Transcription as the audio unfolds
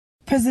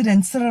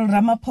President Cyril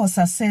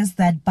Ramaphosa says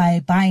that by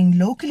buying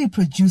locally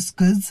produced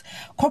goods,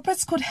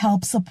 corporates could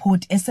help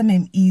support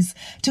SMMEs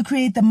to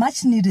create the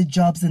much-needed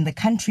jobs in the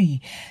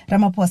country.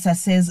 Ramaphosa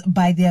says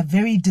by their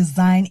very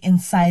design in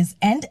size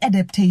and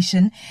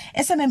adaptation,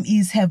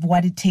 SMMEs have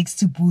what it takes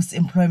to boost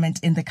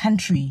employment in the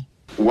country.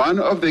 One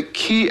of the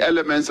key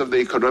elements of the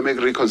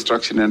Economic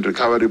Reconstruction and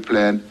Recovery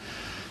Plan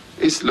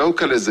is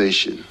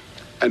localization,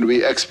 and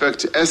we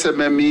expect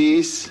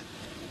SMMEs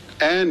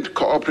and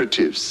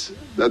cooperatives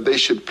that they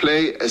should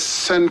play a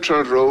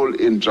central role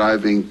in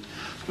driving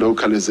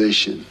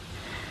localization,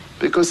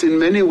 because in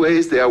many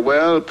ways they are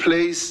well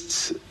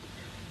placed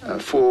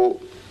for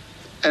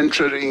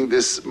entering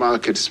this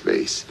market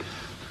space.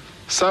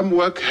 Some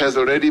work has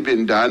already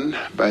been done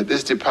by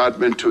this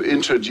department to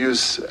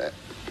introduce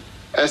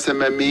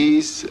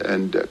SMMEs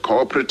and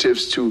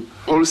cooperatives to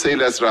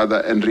wholesalers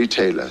and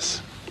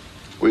retailers.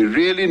 We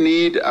really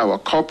need our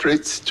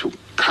corporates to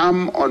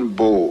come on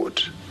board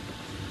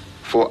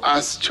for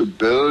us to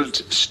build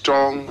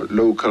strong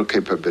local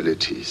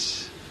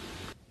capabilities.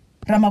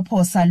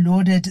 Ramaphosa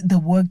lauded the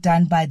work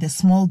done by the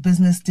Small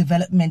Business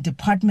Development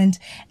Department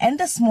and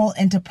the Small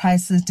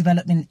Enterprises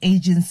Development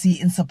Agency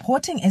in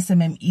supporting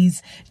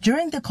SMMEs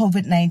during the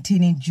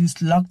COVID-19 induced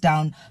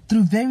lockdown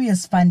through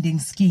various funding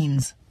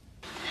schemes.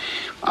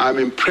 I'm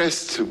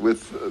impressed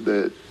with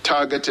the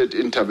targeted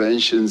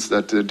interventions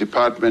that the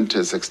department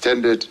has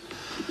extended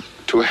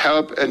to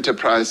help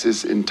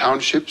enterprises in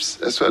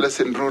townships as well as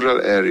in rural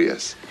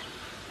areas.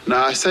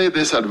 Now, I say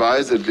this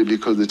advisedly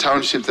because the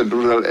townships and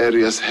rural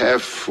areas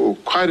have for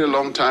quite a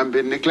long time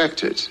been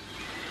neglected.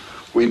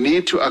 We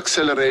need to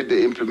accelerate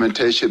the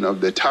implementation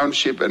of the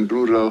Township and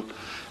Rural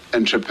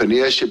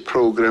Entrepreneurship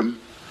Program,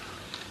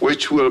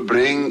 which will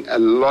bring a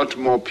lot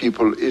more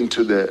people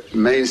into the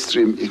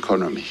mainstream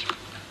economy.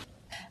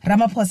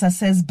 Ramaphosa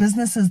says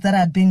businesses that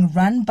are being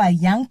run by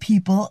young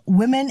people,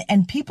 women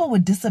and people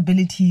with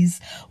disabilities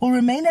will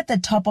remain at the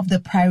top of the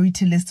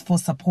priority list for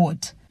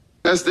support.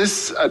 As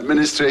this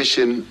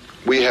administration,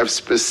 we have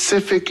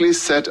specifically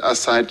set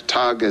aside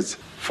targets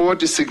for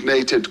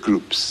designated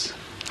groups.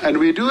 And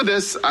we do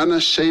this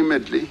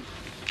unashamedly.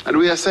 And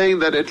we are saying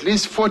that at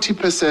least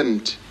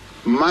 40%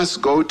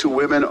 must go to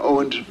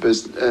women-owned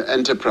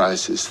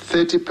enterprises,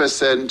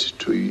 30%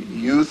 to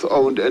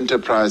youth-owned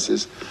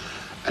enterprises,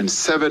 and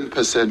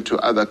 7% to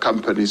other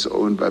companies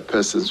owned by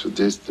persons with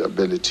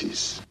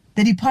disabilities.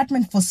 The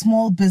Department for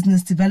Small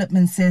Business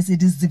Development says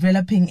it is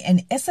developing an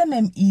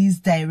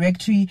SMMEs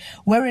directory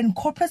wherein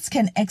corporates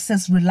can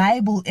access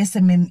reliable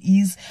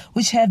SMMEs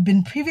which have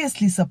been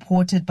previously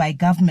supported by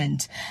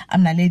government.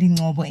 I'm Naledi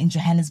Ngobo in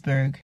Johannesburg.